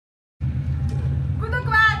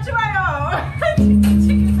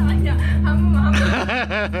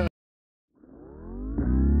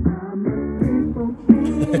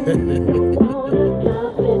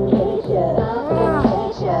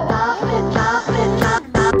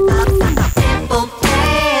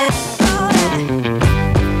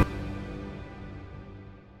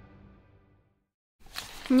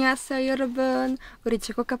안녕하세요 여러분, 우리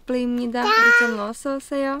체코커플입니다. 우리 좀 어서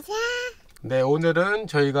오세요. 네, 오늘은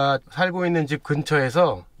저희가 살고 있는 집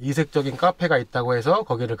근처에서 이색적인 카페가 있다고 해서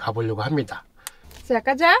거기를 가보려고 합니다. 자,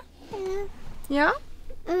 가자. 야?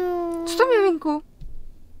 수동여행고.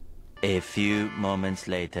 A few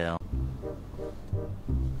moments later.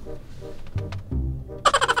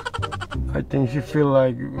 I think she feel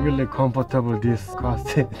like really comfortable this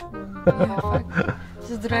costume. Yeah, fuck.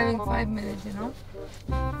 Just driving 5 minutes, you know?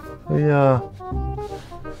 소희야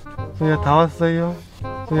다 왔어요.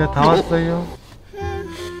 소희야 다 왔어요.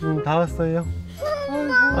 다 왔어요.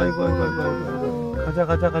 아이고. 가자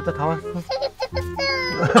다 왔어.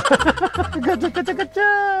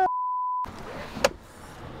 가자.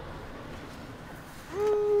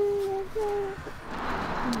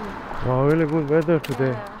 Really good weather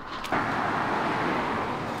today.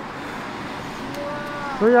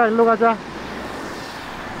 소희야 일로 가자.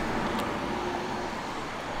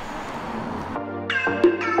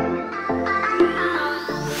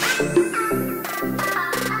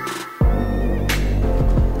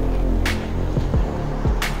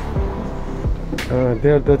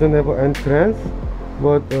 There doesn't have an entrance,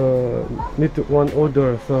 but need to one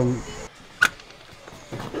order some.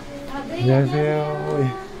 안녕하세요.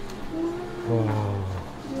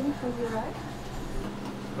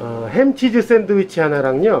 햄치즈 샌드위치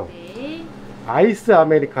하나랑요. 네. 아이스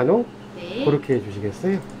아메리카노. 네. 그렇게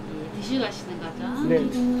해주시겠어요? 네, 드시고 가시는 거죠? 네.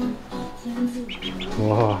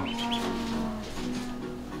 와.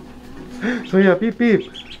 소희야 삐삐.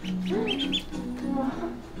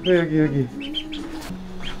 여기.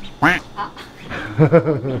 아.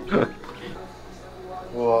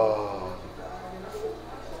 와.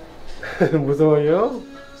 무서워요?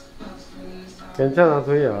 괜찮아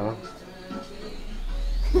소희야.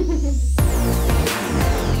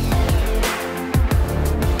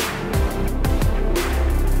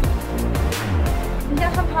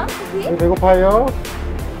 배고파요?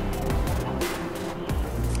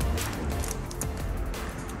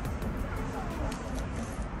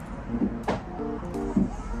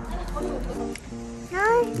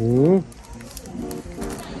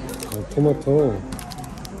 토마토.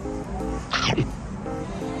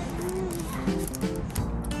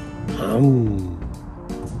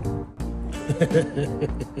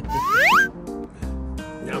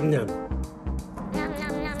 냠냠.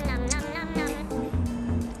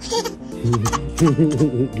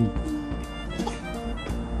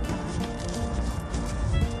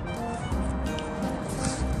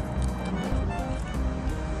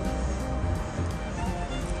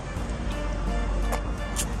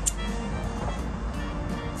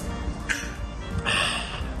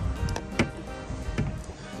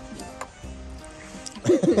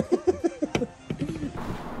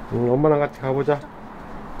 엄마랑 같이 가보자.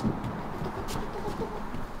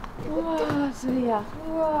 우와, 소희야.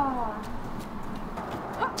 우와.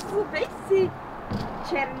 so basic.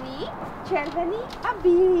 czerwony, a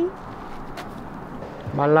bieli.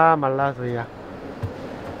 말라 소희야.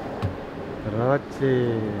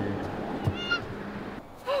 그렇지.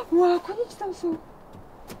 우와, 코니치 담소.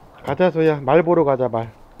 가자 소희야. 말 보러 가자.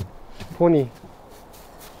 말. 포니.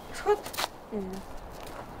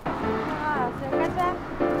 가자.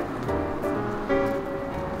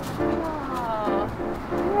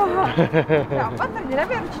 우와. 아빠들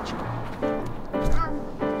내려면 지치고.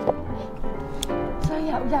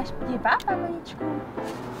 소희야, 우야, 얘봐, 빨리치고.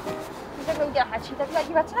 이제 이제 같이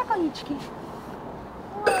다시 같이 할 거니치기.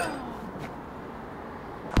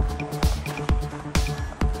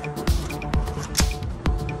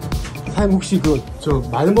 사장님 혹시 저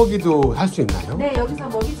말먹이도 할 수 있나요? 네, 여기서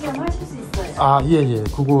먹이 체험 하실 수 있어요. 아, 예.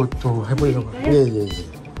 그거도 해보려고.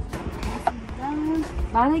 예.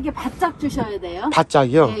 만약에 바짝 주셔야 돼요.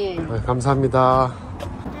 바짝이요? 예. 감사합니다.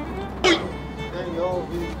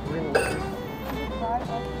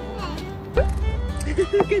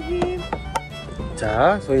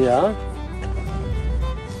 자, 소희야.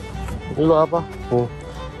 일로 와봐.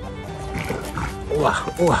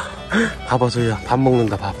 우와. 봐봐, 소희야. 밥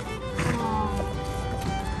먹는다, 밥.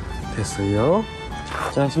 됐어요.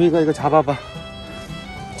 자, 소희가 이거 잡아봐.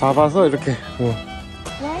 잡아서 이렇게.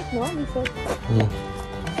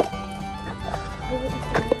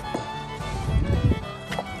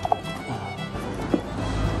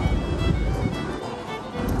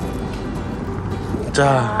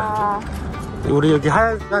 자, 우리 여기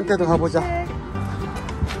하얀 데도 가보자.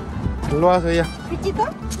 일로 와, 소희야.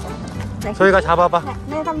 소희가 잡아봐.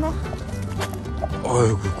 네, 감네.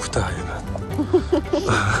 어이구, 크다, 얘는.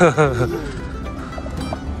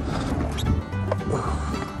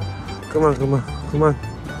 그만.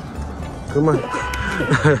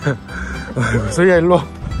 아이고, 소희야 일로 와.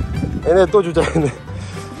 얘네 또 주자 얘네.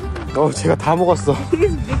 제가 다 먹었어.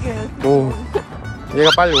 얘가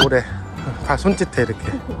빨리 오래. 다 손짓해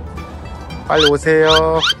이렇게. 빨리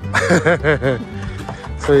오세요.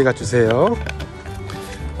 소희가 주세요.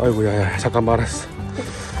 아이고 야야 잠깐 말았어.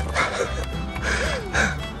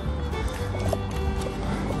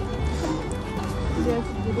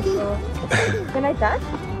 Can I touch?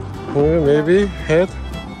 Maybe head.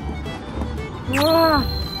 와.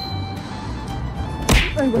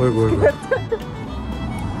 어이구.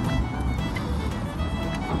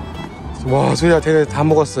 와 소희야 걔네 다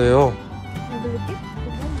먹었어요.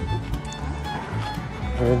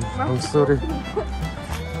 I'm sorry.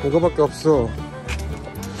 이거밖에 없어.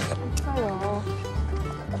 없어요.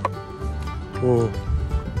 오.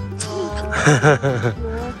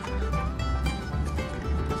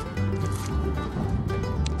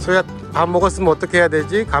 소희야 밥 먹었으면 어떻게 해야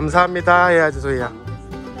되지? 감사합니다 해야지 소희야.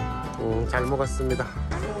 잘 먹었습니다.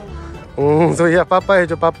 소희야 빠빠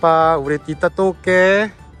해줘 빠빠. 우리 이따 또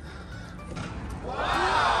올게.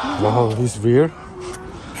 Wow, he's real.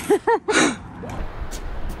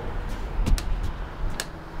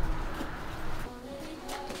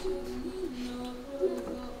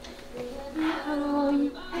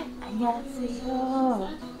 안녕하세요.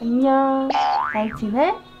 안녕. 잘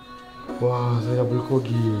지내? 와 소희야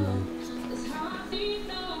물고기.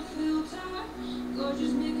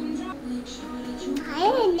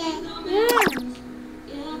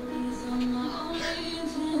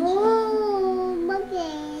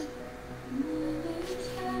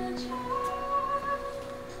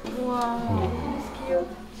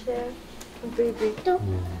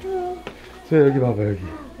 소희야 여기 봐봐 여기.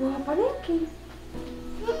 와, 바래키.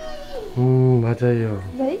 맞아요.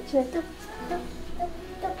 Leitje.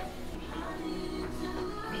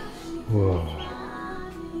 우와.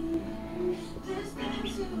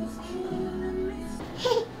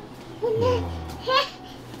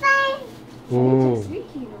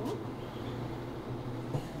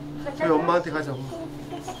 저희 엄마한테 가자.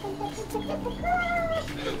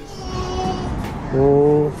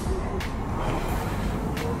 오.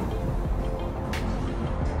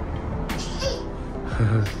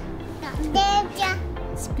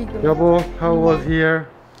 여보, how was here?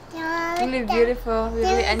 Really beautiful. We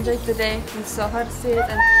really enjoyed today. We saw her sit,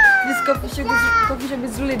 and this coffee shop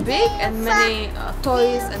is really big and many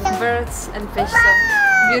toys and birds and fish. So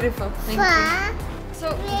beautiful. Thank you.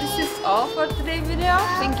 So this is all for today's video.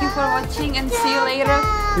 Thank you for watching and see you later.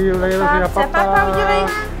 See you later, Sophia. Papa.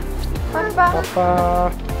 Papa.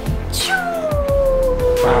 Papa.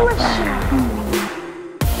 Papa.